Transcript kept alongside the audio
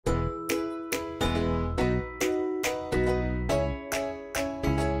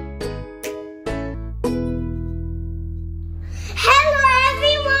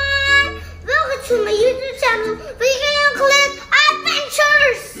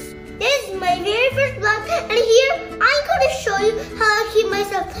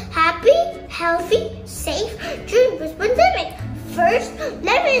healthy, safe during this pandemic. First,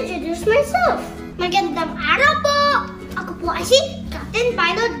 let me introduce myself. Magandang araw po! Ako po ay si Captain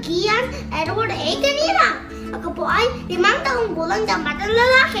Pilot Gian Edward A. Canina. Ako po ay 5 taong gulang na batang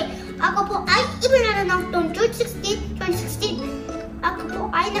lalaki. Ako po ay ibinanganak noong June 16, 2016. Ako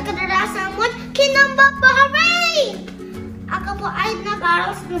po ay nakadarasan ng Kinambang Bahrain. Ako po ay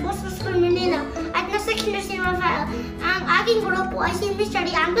nag-aaral sa Boston School, Manila at nasa Kinder si Rafael. Ang aking guro po ay si Mr.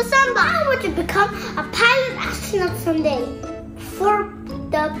 Rian Basamba. I want to become a pilot astronaut someday. For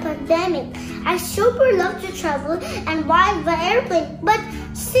the pandemic, I super love to travel and ride the airplane. But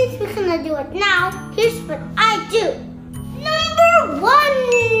since we cannot do it now, here's what I do. Number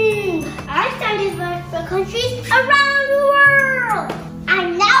 1! I study the countries around the world.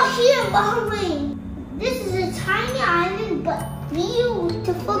 I'm now here in Bahrain. This is a tiny island but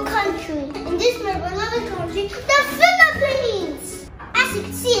beautiful country. And this is my beloved country, the Philippines. As you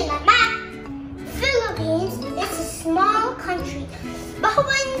can see in the map, Philippines is a small country.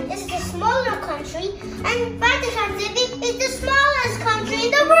 Bahrain is the smaller country, and Vatican City is the smallest country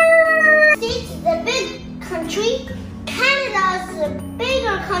in the world. States is the big country, Canada is the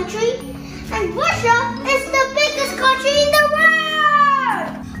bigger country, and Russia is the biggest country in the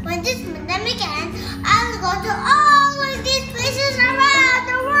world. When this pandemic ends, I'll go to all of these places around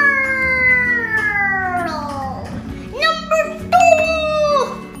the world. Number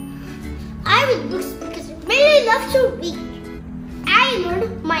 2! I read books because I really love to read. I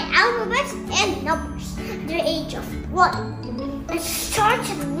learned my alphabets and numbers at the age of 1. I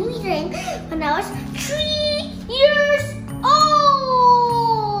started reading when I was 3 years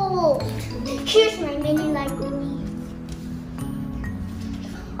old. Here's my mini library.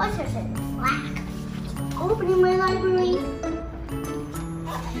 What's this flag? Opening my library.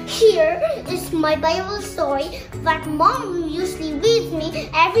 Here is my Bible story that Mom usually reads me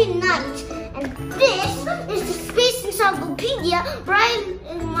every night. And this is the Space Encyclopedia where I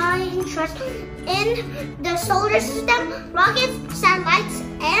my interest in the solar system, rockets, satellites,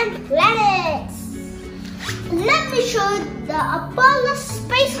 and planets. Let me show you the Apollo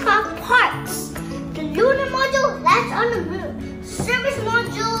spacecraft parts. The lunar module lands on the moon. Service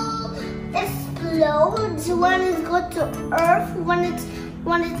module explodes when it goes to Earth when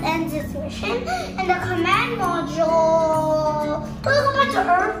it ends its mission, and the command module will go back to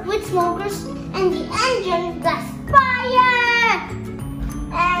Earth with smokers, and the engine gets fire.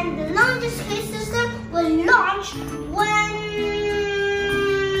 And the launch space system will launch when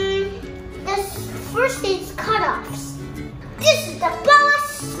the first stage cutoffs. This is the Apollo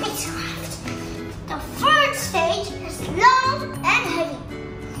spacecraft. The third stage is long and heavy.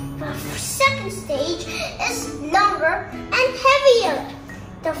 The second stage is longer and heavier.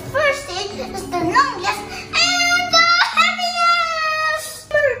 The first stage is the longest and the heaviest.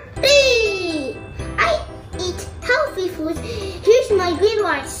 Number 3. I eat healthy foods. Here's my green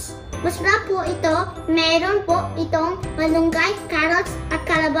rice. Masarap po ito. Meron po itong malunggay, carrots, at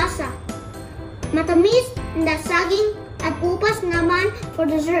kalabasa. Matamis na saging at upas naman for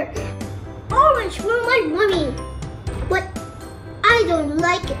dessert. Orange for my mommy. But I don't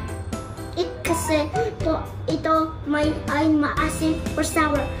like it. Kasi po ito ay maasim or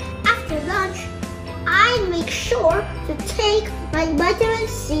sour. After lunch, I make sure to take my vitamin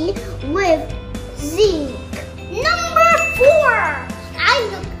C with zinc. Number 4, I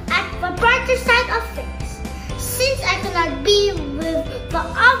look at the brighter side of things. Since I cannot be with the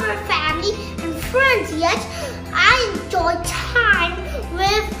other family and friends yet, I enjoy time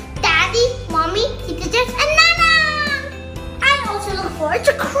with Daddy, Mommy, Tita Jess, and Nana. I also look forward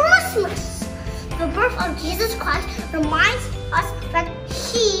to Christmas. The birth of Jesus Christ reminds us that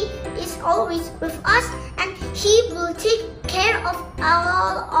He is always with us and He will take care of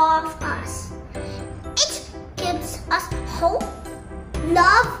all of us. It gives us hope,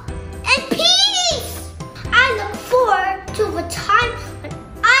 love, and peace. I look forward to the time when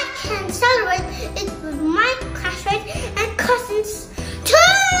I can celebrate it with my classmates and cousins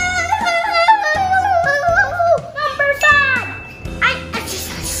too. Number 5. I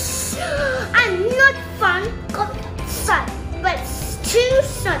exercise. I'm not fun sun, but it's too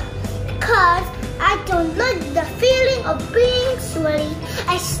sun. Cause I don't like the feeling of being sweaty.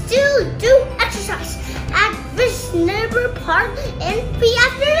 I still do exercise at this neighbor park in the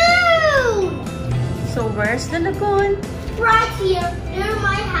afternoon. So where's the lagoon? Right here near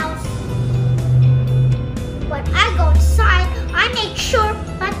my house. When I go inside, I make sure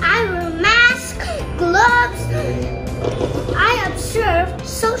that I wear mask, gloves. I observe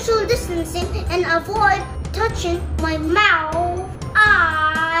social distancing and avoid touching my mouth,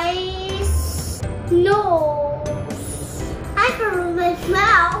 eyes, nose. I cover my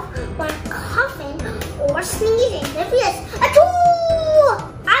mouth when coughing or sneezing. Yes, achoo!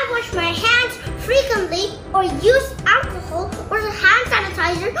 I wash my hands frequently or use alcohol or hand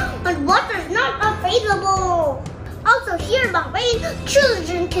sanitizer when water is not available. Also, here in Bahrain,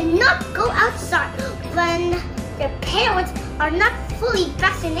 children cannot go outside when their parents are not fully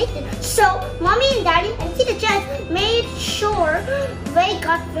vaccinated. So, mommy and daddy and Tita Jess made sure they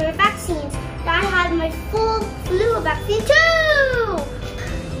got their vaccines. I had my full flu vaccine too.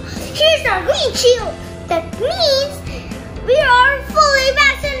 Here's our green shield. That means we are fully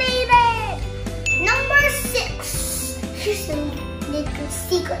vaccinated. Number 6. Here's a little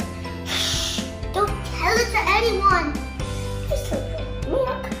secret. Shh, don't tell it to anyone. Here's a little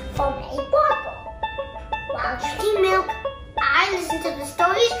milk from a bottle. While drinking milk, I listen to the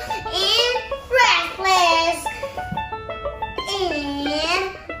stories in breathless.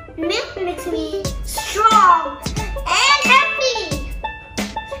 And milk makes me strong and happy.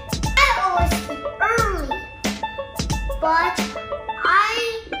 I always sleep early, but I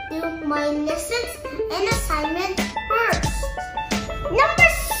do my lessons and assignments first. Number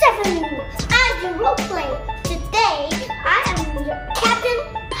 7, I do role play. Today, I am your captain,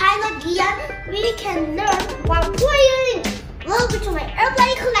 pilot Gian. We can learn while playing. Welcome to my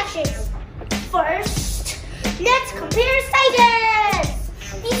airplane collections. First, let's compare sizes.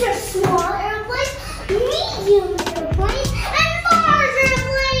 These are small airplanes, medium airplanes, and large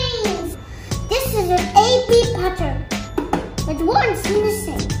airplanes. This is an AP pattern, but one's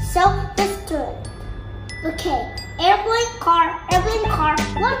missing, so let's do it. Okay, airplane, car,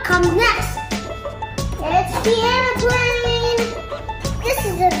 what comes next? It's the airplane. This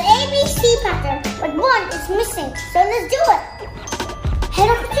is an ABC pattern, but one is missing, so let's do it.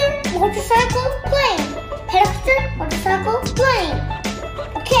 Helicopter, motorcycle, plane. Helicopter, motorcycle, plane.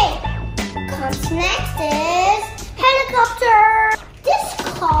 Okay, comes next is helicopter. This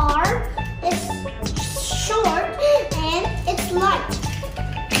car is short and it's light.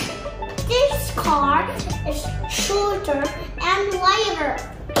 This car is shorter and lighter.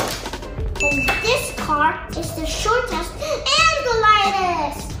 And this car is the shortest and the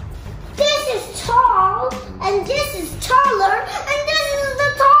lightest. This is tall and this is taller and this is the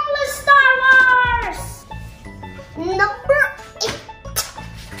tallest Star Wars. Number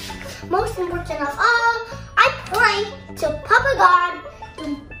 8. Most important of all, I pray to Papa God,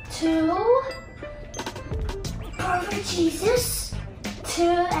 to Prophet Jesus,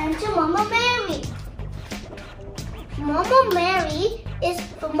 and to Mama Mary. Mama Mary is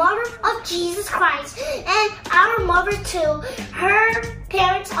the mother of Jesus Christ and our mother too. Her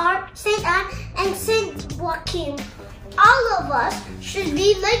parents are Saint Anne and Saint Joachim. All of us should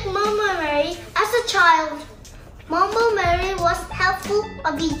be like Mama Mary as a child. Mama Mary was helpful,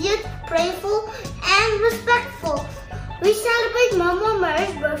 obedient, prayerful, and respectful. We celebrate Mama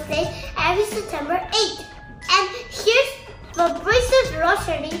Mary's birthday every September 8th. And here's the bracelet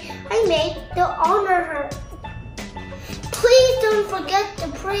rosary I made to honor her. Please don't forget to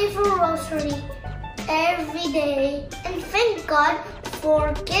pray for rosary every day and thank God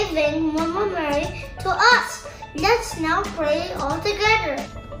for giving Mama Mary to us. Let's now pray all together.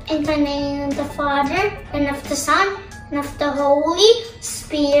 In the name of the Father, and of the Son, and of the Holy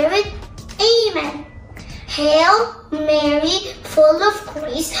Spirit. Amen. Hail Mary, full of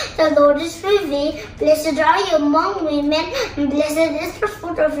grace, the Lord is with thee. Blessed are you among women, and blessed is the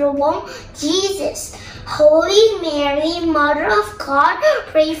fruit of your womb, Jesus. Holy Mary, Mother of God,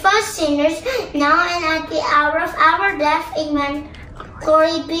 pray for us sinners, now and at the hour of our death. Amen.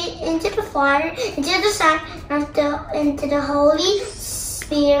 Glory be into the Father, into the Son, and into the Holy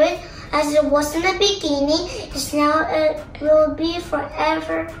Spirit, as it was in the beginning, is now, and will be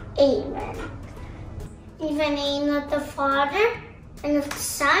forever. Amen. In the name of the Father, and of the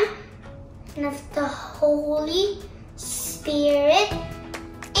Son, and of the Holy Spirit.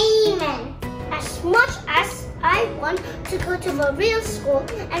 Amen. As much as I want to go to the real school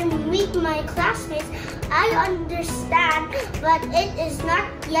and meet my classmates, I understand that it is not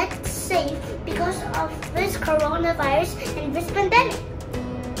yet safe because of this coronavirus and this pandemic.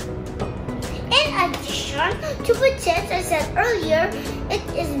 In addition to the tips I said earlier, it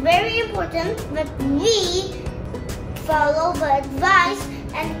is very important that we follow the advice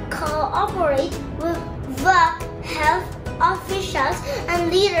and cooperate with the health officials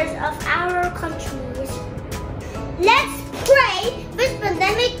and leaders of our countries. Let's pray this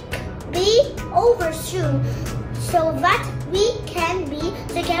pandemic be over soon so that we can be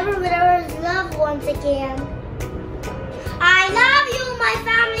together with our loved ones again. I love you, my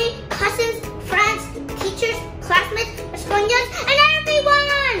family, cousins, friends, teachers, classmates, Espanians, and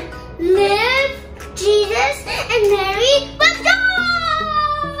everyone! Live Jesus and Mary with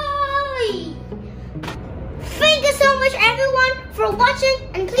joy! for watching,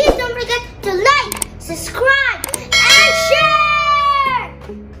 and please don't forget to like, subscribe, and share!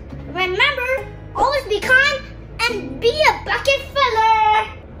 Remember, always be kind and be a bucket filler!